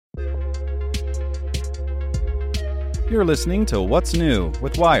You're listening to What's New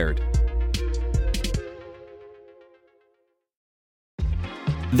with Wired.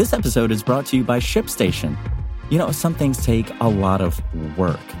 This episode is brought to you by ShipStation. You know, some things take a lot of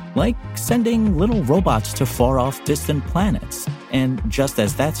work, like sending little robots to far-off distant planets. And just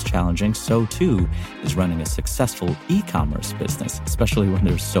as that's challenging, so too is running a successful e-commerce business, especially when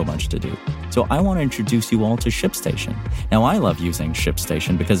there's so much to do. So I want to introduce you all to ShipStation. Now, I love using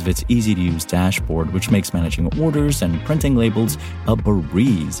ShipStation because of its easy-to-use dashboard, which makes managing orders and printing labels a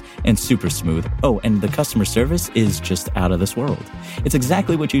breeze and super smooth. Oh, and the customer service is just out of this world. It's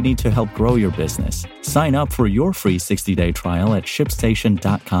exactly what you need to help grow your business. Sign up for your free 60-day trial at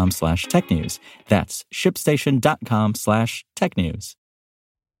shipstation.com/technews. That's shipstation.com/technews.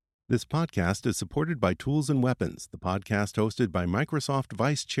 This podcast is supported by Tools and Weapons, the podcast hosted by Microsoft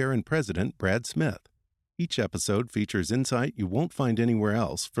Vice Chair and President Brad Smith. Each episode features insight you won't find anywhere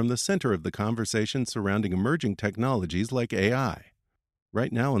else from the center of the conversation surrounding emerging technologies like AI.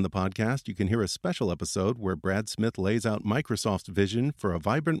 Right now on the podcast, you can hear a special episode where Brad Smith lays out Microsoft's vision for a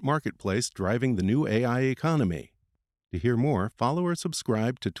vibrant marketplace driving the new AI economy. To hear more, follow or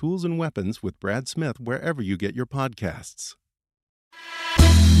subscribe to Tools and Weapons with Brad Smith wherever you get your podcasts.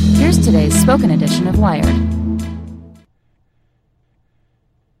 Here's today's spoken edition of Wired.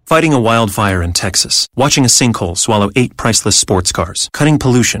 Fighting a wildfire in Texas, watching a sinkhole swallow 8 priceless sports cars, cutting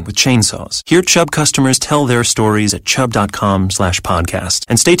pollution with chainsaws. Hear Chubb customers tell their stories at chubb.com/podcast.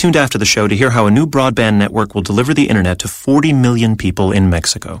 And stay tuned after the show to hear how a new broadband network will deliver the internet to 40 million people in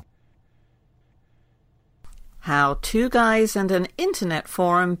Mexico. How Two Guys and an Internet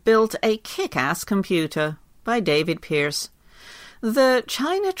Forum Built a Kickass Computer by David Pierce. The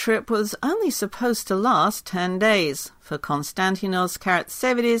China trip was only supposed to last 10 days. For Konstantinos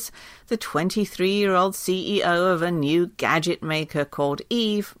Karatsevidis, the 23-year-old CEO of a new gadget maker called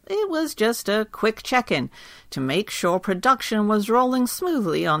Eve, it was just a quick check-in to make sure production was rolling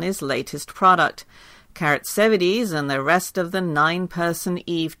smoothly on his latest product. Karatsevidis and the rest of the 9-person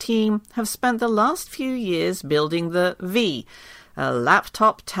Eve team have spent the last few years building the V, a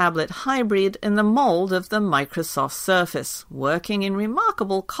laptop-tablet hybrid in the mold of the Microsoft Surface, working in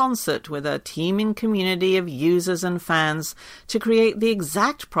remarkable concert with a teeming community of users and fans to create the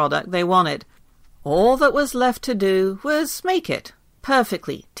exact product they wanted. All that was left to do was make it,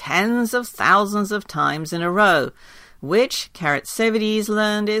 perfectly, tens of thousands of times in a row, which Karatsevidis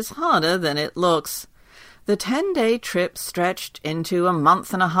learned is harder than it looks. The 10-day trip stretched into a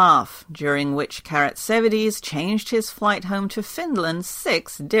month and a half, during which Karatsevidis changed his flight home to Finland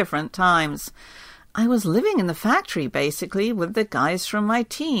 6 different times. I was living in the factory, basically, with the guys from my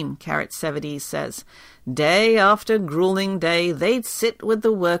team, Karatsevidis says. Day after grueling day, they'd sit with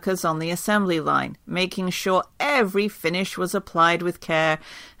the workers on the assembly line, making sure every finish was applied with care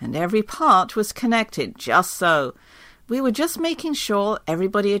and every part was connected just so. We were just making sure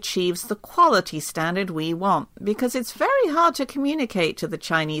everybody achieves the quality standard we want, because it's very hard to communicate to the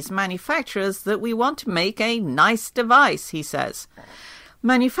Chinese manufacturers that we want to make a nice device, he says.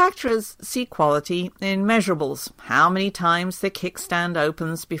 Manufacturers see quality in measurables: how many times the kickstand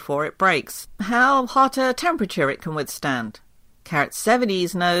opens before it breaks, how hot a temperature it can withstand.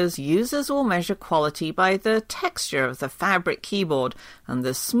 Karatsevidis knows users will measure quality by the texture of the fabric keyboard and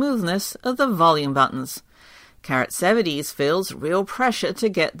the smoothness of the volume buttons. Karatsevidis feels real pressure to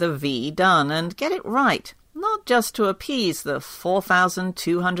get the V done and get it right, not just to appease the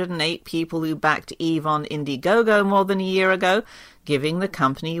 4,208 people who backed Eve on Indiegogo more than a year ago, giving the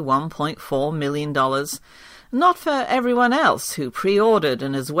company $1.4 million. Not for everyone else who pre-ordered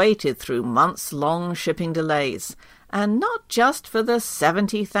and has waited through months-long shipping delays. And not just for the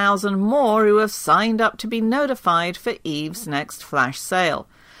 70,000 more who have signed up to be notified for Eve's next flash sale.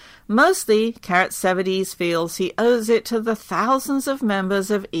 Mostly, Karatsevidis feels he owes it to the thousands of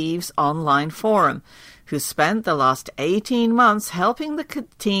members of Eve's online forum, who spent the last 18 months helping the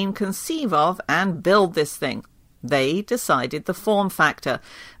team conceive of and build this thing. They decided the form factor.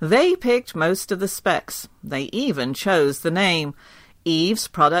 They picked most of the specs. They even chose the name. Eve's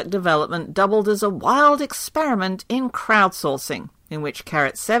product development doubled as a wild experiment in crowdsourcing, in which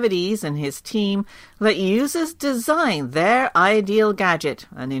Karatsevidis and his team let users design their ideal gadget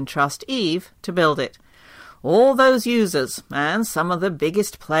and entrust Eve to build it. All those users, and some of the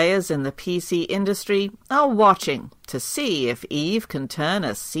biggest players in the PC industry, are watching to see if Eve can turn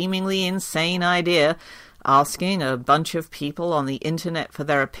a seemingly insane idea, asking a bunch of people on the internet for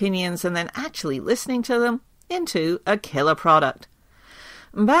their opinions and then actually listening to them, into a killer product.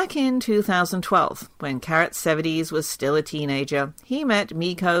 Back in 2012, when Karatsevidis was still a teenager, he met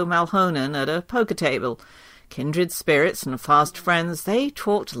Mikko Malhonen at a poker table. Kindred spirits and fast friends, they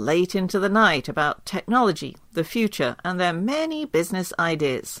talked late into the night about technology, the future, and their many business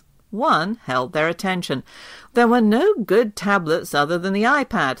ideas. One held their attention. There were no good tablets other than the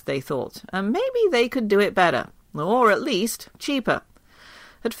iPad, they thought, and maybe they could do it better, or at least cheaper.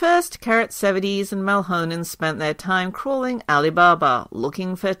 At first, Karatsevidis and Malhonen spent their time crawling Alibaba,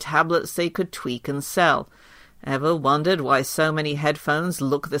 looking for tablets they could tweak and sell. Ever wondered why so many headphones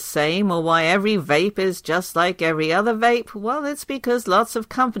look the same, or why every vape is just like every other vape? Well, it's because lots of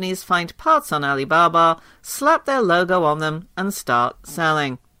companies find parts on Alibaba, slap their logo on them, and start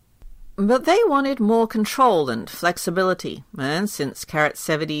selling. But they wanted more control and flexibility, and since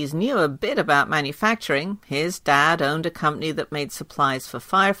Karatsevidis knew a bit about manufacturing, his dad owned a company that made supplies for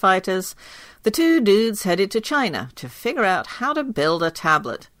firefighters, the two dudes headed to China to figure out how to build a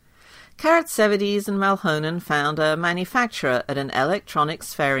tablet. Karatsevidis and Malhonen found a manufacturer at an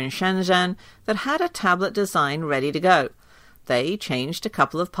electronics fair in Shenzhen that had a tablet design ready to go. They changed a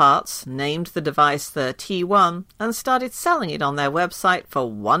couple of parts, named the device the T1, and started selling it on their website for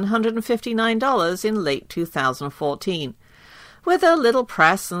 $159 in late 2014. With a little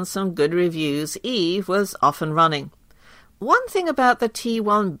press and some good reviews, Eve was off and running. One thing about the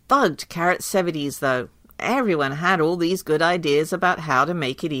T1 bugged Karatsevidis, though. Everyone had all these good ideas about how to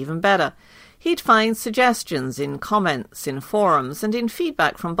make it even better. He'd find suggestions in comments, in forums, and in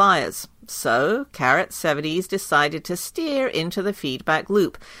feedback from buyers. So, Karatsevidis decided to steer into the feedback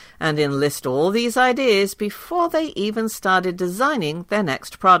loop and enlist all these ideas before they even started designing their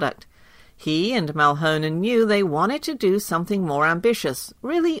next product. He and Malhonen knew they wanted to do something more ambitious,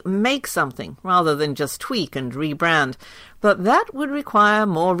 really make something, rather than just tweak and rebrand. But that would require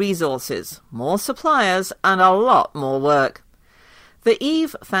more resources, more suppliers, and a lot more work. The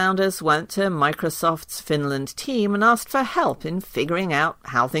Eve founders went to Microsoft's Finland team and asked for help in figuring out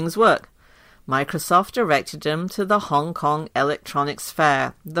how things work. Microsoft directed them to the Hong Kong Electronics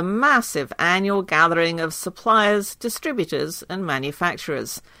Fair, the massive annual gathering of suppliers, distributors, and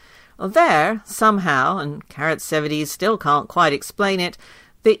manufacturers. There, somehow, and Karatsevidis still can't quite explain it,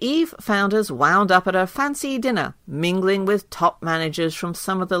 the Eve founders wound up at a fancy dinner, mingling with top managers from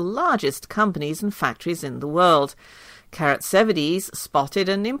some of the largest companies and factories in the world. Karatsevidis spotted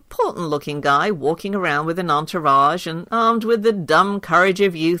an important-looking guy walking around with an entourage, and armed with the dumb courage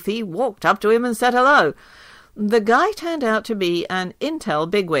of youth, he walked up to him and said hello. The guy turned out to be an Intel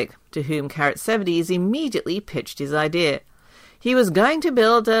bigwig, to whom Karatsevidis immediately pitched his idea. He was going to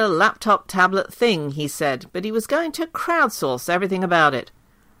build a laptop tablet thing, he said, but he was going to crowdsource everything about it.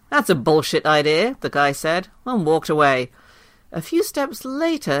 That's a bullshit idea, the guy said, and walked away. A few steps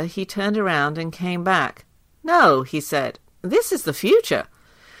later, he turned around and came back. No, he said, this is the future.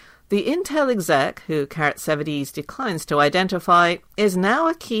 The Intel exec, who Karatsevidis declines to identify, is now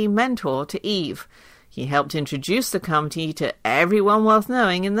a key mentor to Eve. He helped introduce the company to everyone worth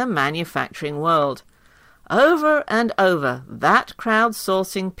knowing in the manufacturing world. Over and over, that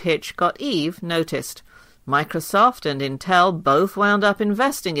crowdsourcing pitch got Eve noticed. Microsoft and Intel both wound up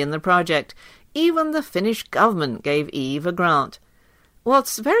investing in the project. Even the Finnish government gave Eve a grant.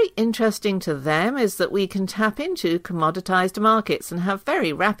 What's very interesting to them is that we can tap into commoditized markets and have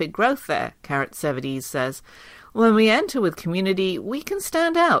very rapid growth there, Karatsevidis says. When we enter with community, we can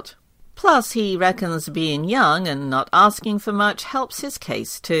stand out. Plus, he reckons being young and not asking for much helps his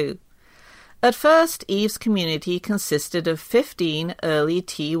case too. At first, Eve's community consisted of 15 early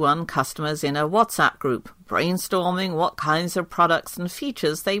T1 customers in a WhatsApp group, brainstorming what kinds of products and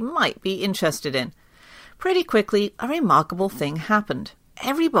features they might be interested in. Pretty quickly, a remarkable thing happened.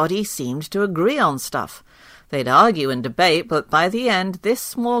 Everybody seemed to agree on stuff. They'd argue and debate, but by the end, this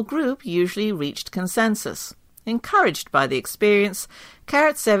small group usually reached consensus. Encouraged by the experience,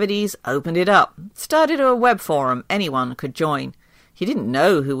 Karatsevidis opened it up, started a web forum anyone could join. He didn't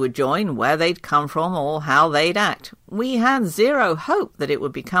know who would join, where they'd come from, or how they'd act. We had zero hope that it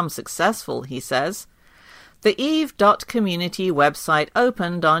would become successful, he says. The Eve.community website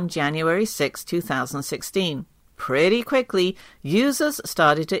opened on January 6, 2016. Pretty quickly, users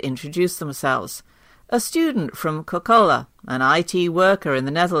started to introduce themselves. A student from Coca-Cola, an IT worker in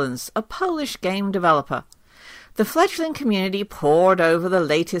the Netherlands, a Polish game developer. The fledgling community pored over the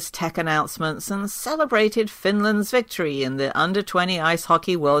latest tech announcements and celebrated Finland's victory in the Under-20 Ice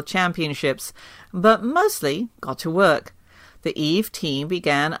Hockey World Championships, but mostly got to work. The Eve team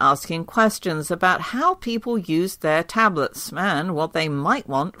began asking questions about how people used their tablets and what they might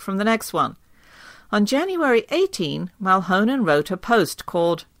want from the next one. On January 18, Malhonen wrote a post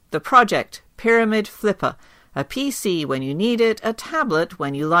called The Project Pyramid Flipper, a PC when you need it, a tablet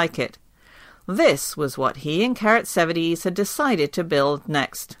when you like it. This was what he and Karatsevidis had decided to build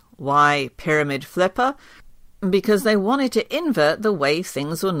next. Why Pyramid Flipper? because they wanted to invert the way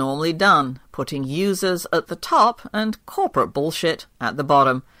things were normally done, putting users at the top and corporate bullshit at the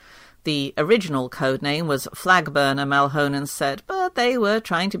bottom. The original codename was Flagburner, Malhonen said, but they were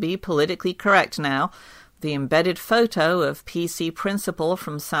trying to be politically correct now. The embedded photo of PC Principal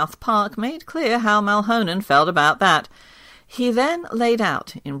from South Park made clear how Malhonen felt about that. He then laid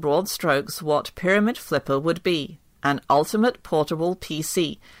out in broad strokes what Pyramid Flipper would be, an ultimate portable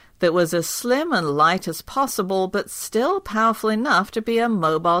PC that was as slim and light as possible but still powerful enough to be a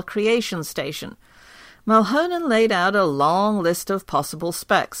mobile creation station. Malhonen laid out a long list of possible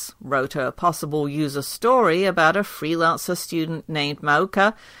specs, wrote a possible user story about a freelancer student named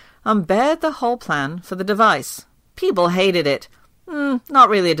Mauka, and bared the whole plan for the device. People hated it. Not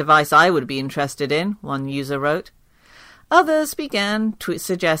really a device I would be interested in, one user wrote. Others began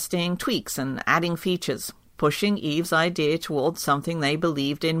suggesting tweaks and adding features, pushing Eve's idea towards something they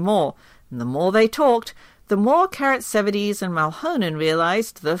believed in more. And the more they talked, the more Karatsevidis and Malhonen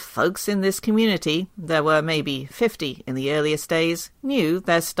realized the folks in this community, there were maybe 50 in the earliest days, knew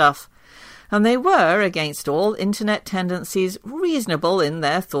their stuff. And they were, against all internet tendencies, reasonable in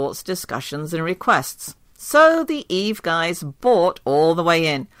their thoughts, discussions and requests. So the Eve guys bought all the way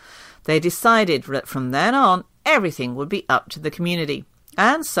in. They decided that from then on, everything would be up to the community.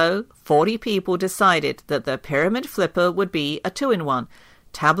 And so 40 people decided that the Pyramid Flipper would be a 2-in-1,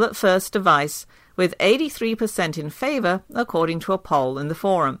 tablet-first device, with 83% in favour, according to a poll in the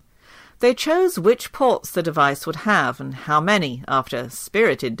forum. They chose which ports the device would have and how many, after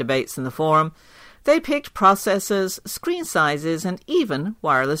spirited debates in the forum. They picked processors, screen sizes, and even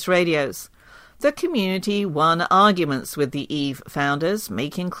wireless radios. The community won arguments with the Eve founders,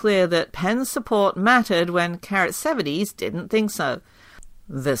 making clear that pen support mattered when Karatsevidis didn't think so.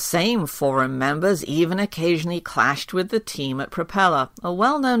 The same forum members even occasionally clashed with the team at Propeller, a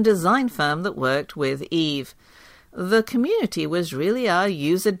well-known design firm that worked with Eve. The community was really our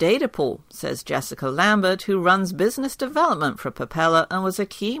user data pool, says Jessica Lambert, who runs business development for Propeller and was a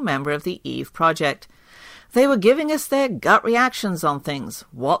key member of the Eve project. They were giving us their gut reactions on things,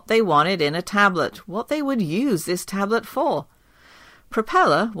 what they wanted in a tablet, what they would use this tablet for.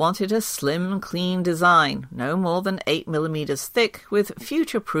 Propeller wanted a slim, clean design, no more than 8mm thick, with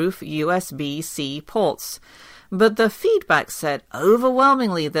future-proof USB-C ports. But the feedback said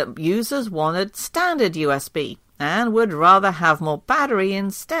overwhelmingly that users wanted standard USB and would rather have more battery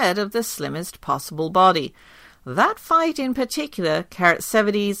instead of the slimmest possible body. That fight in particular,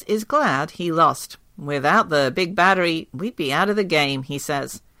 Karatsevidis is glad he lost. Without the big battery, we'd be out of the game, he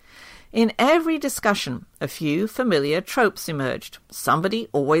says. In every discussion, a few familiar tropes emerged. Somebody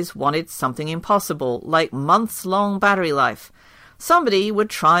always wanted something impossible, like months-long battery life. Somebody would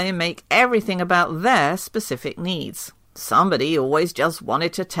try and make everything about their specific needs. Somebody always just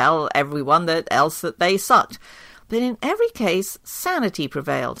wanted to tell everyone else that they sucked. But in every case, sanity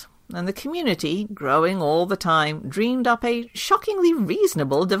prevailed, and the community, growing all the time, dreamed up a shockingly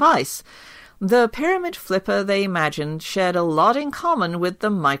reasonable device. The Pyramid Flipper, they imagined, shared a lot in common with the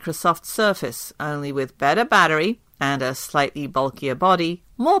Microsoft Surface, only with better battery and a slightly bulkier body,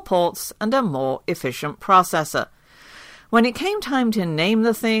 more ports, and a more efficient processor. When it came time to name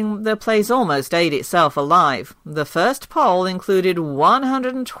the thing, the place almost ate itself alive. The first poll included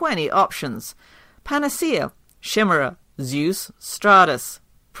 120 options: Panacea, Chimera, Zeus, Stratus,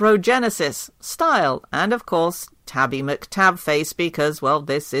 Progenesis, Style, and of course Tabby McTabface, because, well,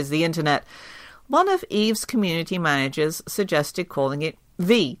 this is the internet. One of Eve's community managers suggested calling it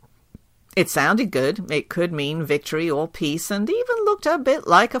V. It sounded good. It could mean victory or peace, and even looked a bit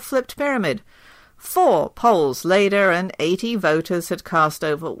like a flipped pyramid. 4 polls later, and 80 voters had cast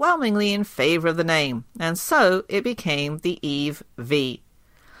overwhelmingly in favour of the name, and so it became the Eve V.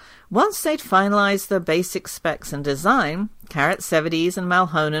 Once they'd finalised the basic specs and design, Karatsevidis and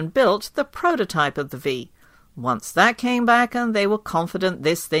Malhonen built the prototype of the V. Once that came back and they were confident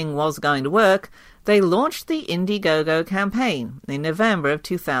this thing was going to work, they launched the Indiegogo campaign in November of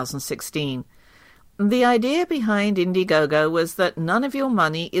 2016. The idea behind Indiegogo was that none of your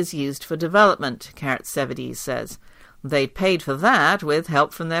money is used for development, Karatsevidis says. They'd paid for that with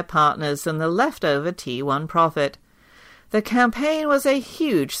help from their partners and the leftover T1 profit. The campaign was a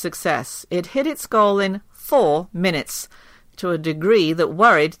huge success. It hit its goal in 4 minutes, to a degree that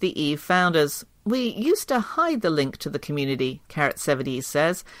worried the Eve founders. We used to hide the link to the community, Karatsevidis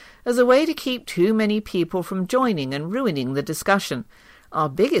says, as a way to keep too many people from joining and ruining the discussion. Our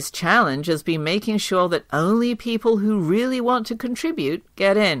biggest challenge has been making sure that only people who really want to contribute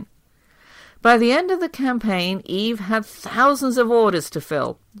get in. By the end of the campaign, Eve had thousands of orders to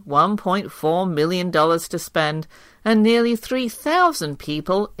fill, $1.4 million to spend, and nearly 3,000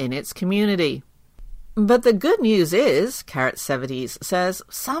 people in its community. But the good news is, Karatsevidis says,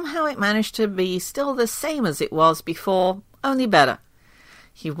 somehow it managed to be still the same as it was before, only better.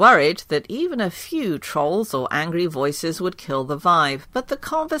 He worried that even a few trolls or angry voices would kill the vibe, but the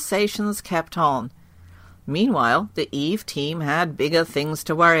conversations kept on. Meanwhile, the Eve team had bigger things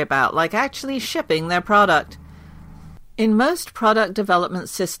to worry about, like actually shipping their product. In most product development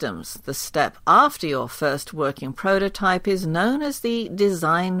systems, the step after your first working prototype is known as the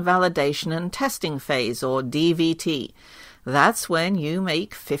Design Validation and Testing Phase, or DVT. That's when you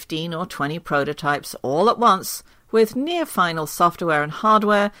make 15 or 20 prototypes all at once, with near-final software and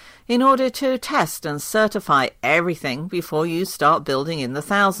hardware, in order to test and certify everything before you start building in the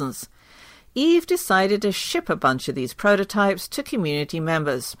thousands. Eve decided to ship a bunch of these prototypes to community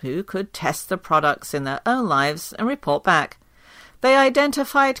members who could test the products in their own lives and report back. They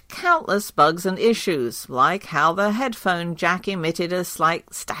identified countless bugs and issues, like how the headphone jack emitted a slight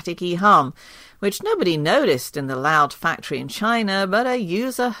staticky hum, which nobody noticed in the loud factory in China, but a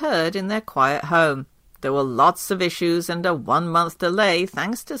user heard in their quiet home. There were lots of issues and a 1-month delay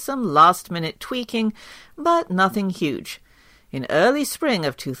thanks to some last-minute tweaking, but nothing huge. In early spring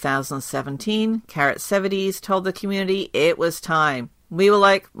of 2017, Karatsevidis told the community it was time. We were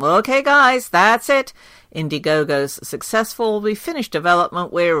like, okay guys, that's it. Indiegogo's successful, we finished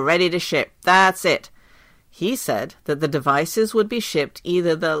development, we're ready to ship, that's it. He said that the devices would be shipped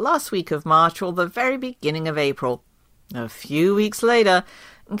either the last week of March or the very beginning of April. A few weeks later,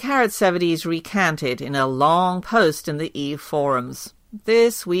 Karatsevidis recanted in a long post in the Eve forums.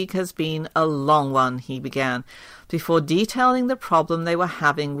 This week has been a long one, he began, before detailing the problem they were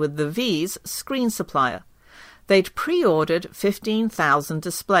having with the V's screen supplier. They'd pre-ordered 15,000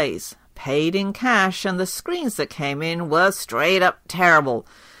 displays, paid in cash, and the screens that came in were straight up terrible.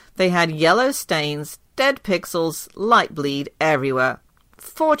 They had yellow stains, dead pixels, light bleed everywhere.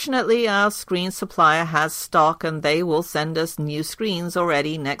 Fortunately, our screen supplier has stock and they will send us new screens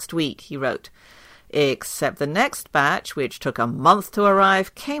already next week, he wrote. Except the next batch, which took a month to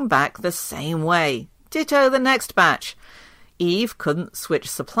arrive, came back the same way. Ditto the next batch. Eve couldn't switch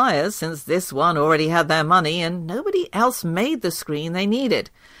suppliers since this one already had their money and nobody else made the screen they needed.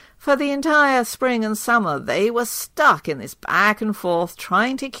 For the entire spring and summer, they were stuck in this back and forth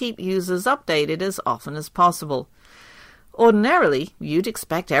trying to keep users updated as often as possible. Ordinarily, you'd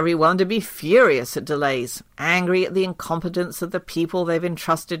expect everyone to be furious at delays, angry at the incompetence of the people they've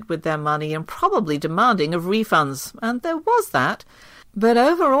entrusted with their money and probably demanding of refunds, and there was that. But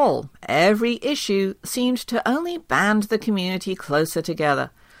overall, every issue seemed to only band the community closer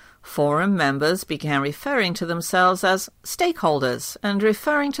together. Forum members began referring to themselves as stakeholders and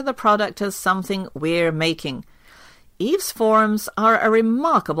referring to the product as something we're making. Eve's forums are a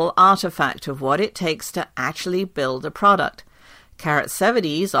remarkable artifact of what it takes to actually build a product.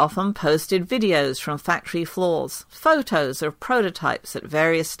 Karatsevidis often posted videos from factory floors, photos of prototypes at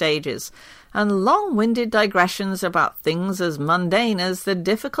various stages, and long-winded digressions about things as mundane as the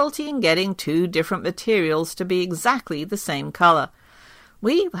difficulty in getting two different materials to be exactly the same color.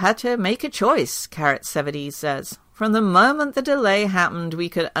 We had to make a choice, Karatsevidis says. From the moment the delay happened, we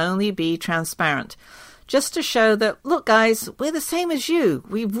could only be transparent, just to show that, look guys, we're the same as you.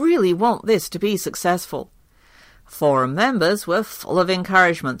 We really want this to be successful. Forum members were full of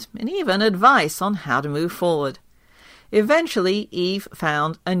encouragement and even advice on how to move forward. Eventually, Eve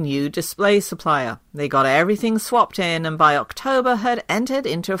found a new display supplier. They got everything swapped in and by October had entered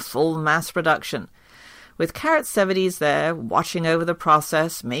into full mass production. With Karatsevidis there, watching over the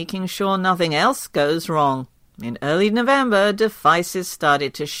process, making sure nothing else goes wrong. In early November, devices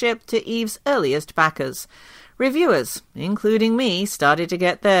started to ship to Eve's earliest backers. Reviewers, including me, started to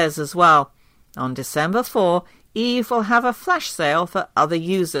get theirs as well. On December 4, Eve will have a flash sale for other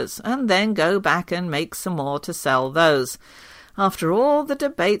users, and then go back and make some more to sell those. After all the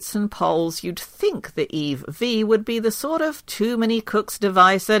debates and polls, you'd think the Eve V would be the sort of too-many-cooks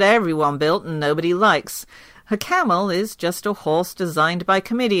device that everyone built and nobody likes. A camel is just a horse designed by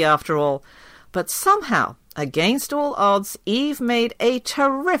committee, after all. But somehow, against all odds, Eve made a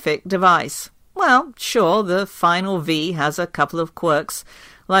terrific device. Well, sure, the final V has a couple of quirks,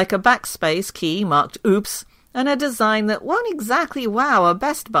 like a backspace key marked Oops, and a design that won't exactly wow a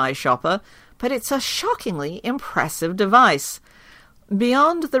Best Buy shopper, but it's a shockingly impressive device.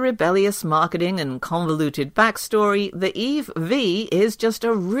 Beyond the rebellious marketing and convoluted backstory, the Eve V is just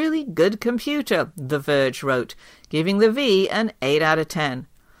a really good computer, The Verge wrote, giving the V an 8 out of 10.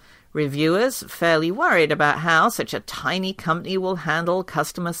 Reviewers, fairly worried about how such a tiny company will handle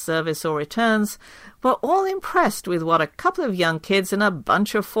customer service or returns, were all impressed with what a couple of young kids and a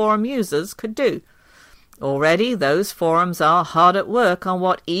bunch of forum users could do. Already, those forums are hard at work on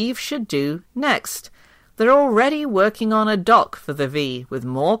what Eve should do next. They're already working on a dock for the V with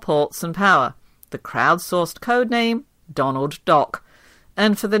more ports and power. The crowdsourced codename, Donald Dock.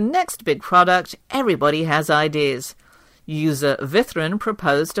 And for the next big product, everybody has ideas. User Vithran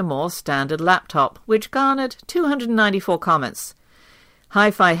proposed a more standard laptop, which garnered 294 comments.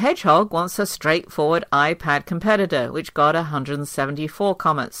 Hi-Fi Hedgehog wants a straightforward iPad competitor, which got 174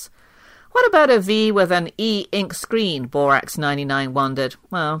 comments. What about a V with an e-ink screen, Borax99 wondered.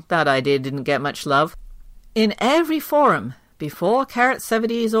 Well, that idea didn't get much love. In every forum, before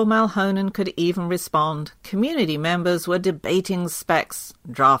Karatsevidis or Malhonen could even respond, community members were debating specs,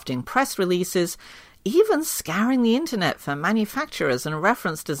 drafting press releases, even scouring the internet for manufacturers and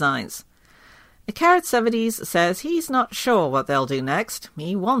reference designs. Karatsevidis says he's not sure what they'll do next.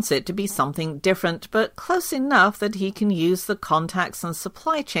 He wants it to be something different, but close enough that he can use the contacts and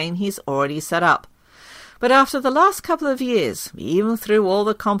supply chain he's already set up. But after the last couple of years, even through all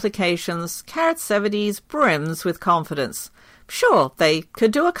the complications, Karatsevidis brims with confidence. Sure, they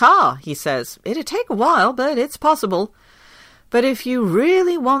could do a car, he says. It'd take a while, but it's possible. But if you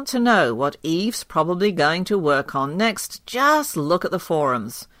really want to know what Eve's probably going to work on next, just look at the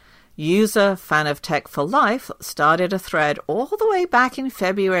forums. User Fan of Tech for Life started a thread all the way back in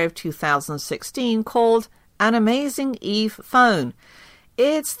February of 2016 called An Amazing Eve Phone.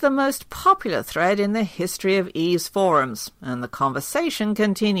 It's the most popular thread in the history of Eve's forums, and the conversation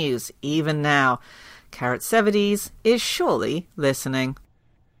continues even now. Karatsevidis is surely listening.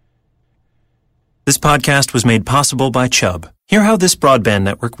 This podcast was made possible by Chubb. Hear how this broadband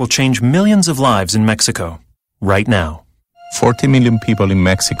network will change millions of lives in Mexico right now. 40 million people in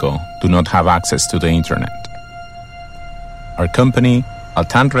Mexico do not have access to the internet. Our company,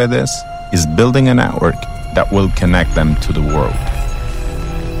 Altan Redes, is building a network that will connect them to the world.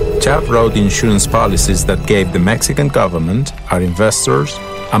 Chubb wrote insurance policies that gave the Mexican government, our investors,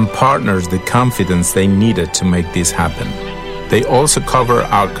 and partners the confidence they needed to make this happen. They also cover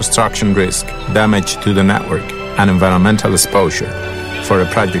our construction risk, damage to the network, and environmental exposure. For a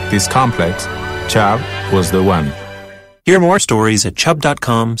project this complex, Chubb was the one. Hear more stories at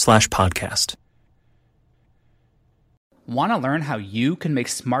chubb.com/podcast. Want to learn how you can make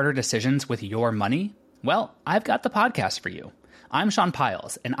smarter decisions with your money? Well, I've got the podcast for you. I'm Sean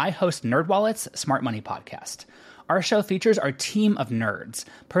Piles, and I host NerdWallet's Smart Money Podcast. Our show features our team of nerds,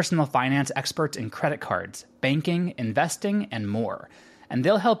 personal finance experts in credit cards, banking, investing, and more. And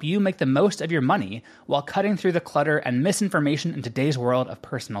they'll help you make the most of your money while cutting through the clutter and misinformation in today's world of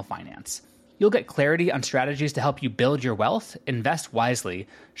personal finance. You'll get clarity on strategies to help you build your wealth, invest wisely,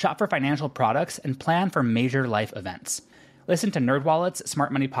 shop for financial products, and plan for major life events. Listen to NerdWallet's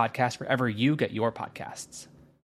Smart Money Podcast wherever you get your podcasts.